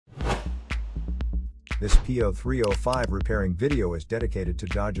This P0305 repairing video is dedicated to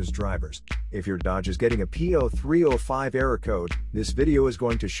Dodge's drivers. If your Dodge is getting a P0305 error code, this video is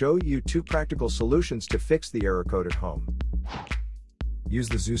going to show you 2 practical solutions to fix the error code at home. Use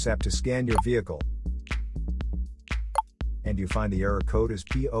the Zeus app to scan your vehicle, and you find the error code is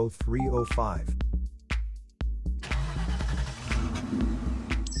P0305.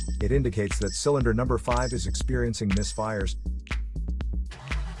 It indicates that cylinder number 5 is experiencing misfires.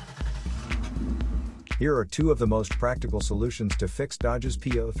 Here are 2 of the most practical solutions to fix Dodge's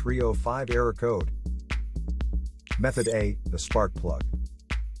P0305 error code. Method A, the spark plug.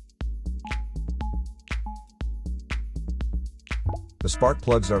 The spark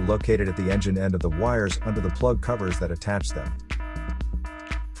plugs are located at the engine end of the wires under the plug covers that attach them.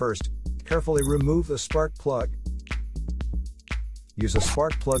 First, carefully remove the spark plug. Use a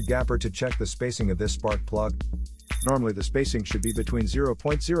spark plug gapper to check the spacing of this spark plug. Normally the spacing should be between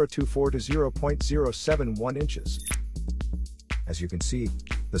 0.024 to 0.071 inches. As you can see,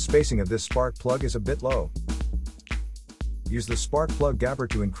 the spacing of this spark plug is a bit low. Use the spark plug gapper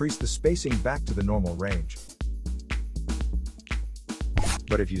to increase the spacing back to the normal range.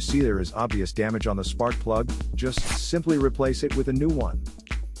 But if you see there is obvious damage on the spark plug, just simply replace it with a new one.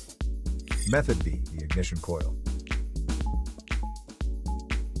 Method B, the ignition coil.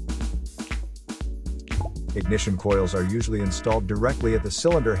 Ignition coils are usually installed directly at the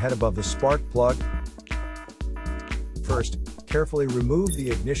cylinder head above the spark plug. First, carefully remove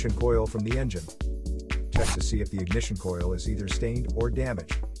the ignition coil from the engine. Check to see if the ignition coil is either stained or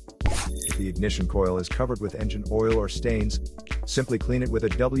damaged. If the ignition coil is covered with engine oil or stains, simply clean it with a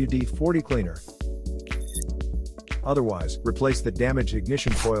WD-40 cleaner. Otherwise, replace the damaged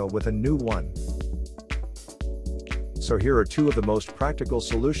ignition coil with a new one. So here are 2 of the most practical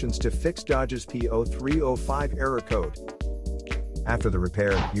solutions to fix Dodge's P0305 error code. After the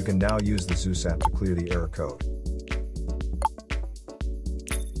repair, you can now use the Zeus app to clear the error code.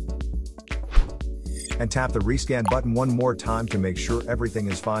 And tap the rescan button one more time to make sure everything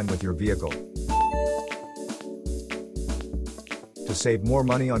is fine with your vehicle. To save more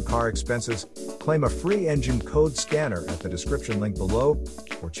money on car expenses, claim a free engine code scanner at the description link below,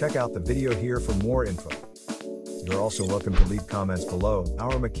 or check out the video here for more info. You're also welcome to leave comments below.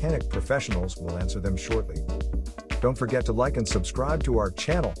 Our mechanic professionals will answer them shortly. Don't forget to like and subscribe to our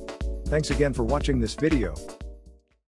channel. Thanks again for watching this video.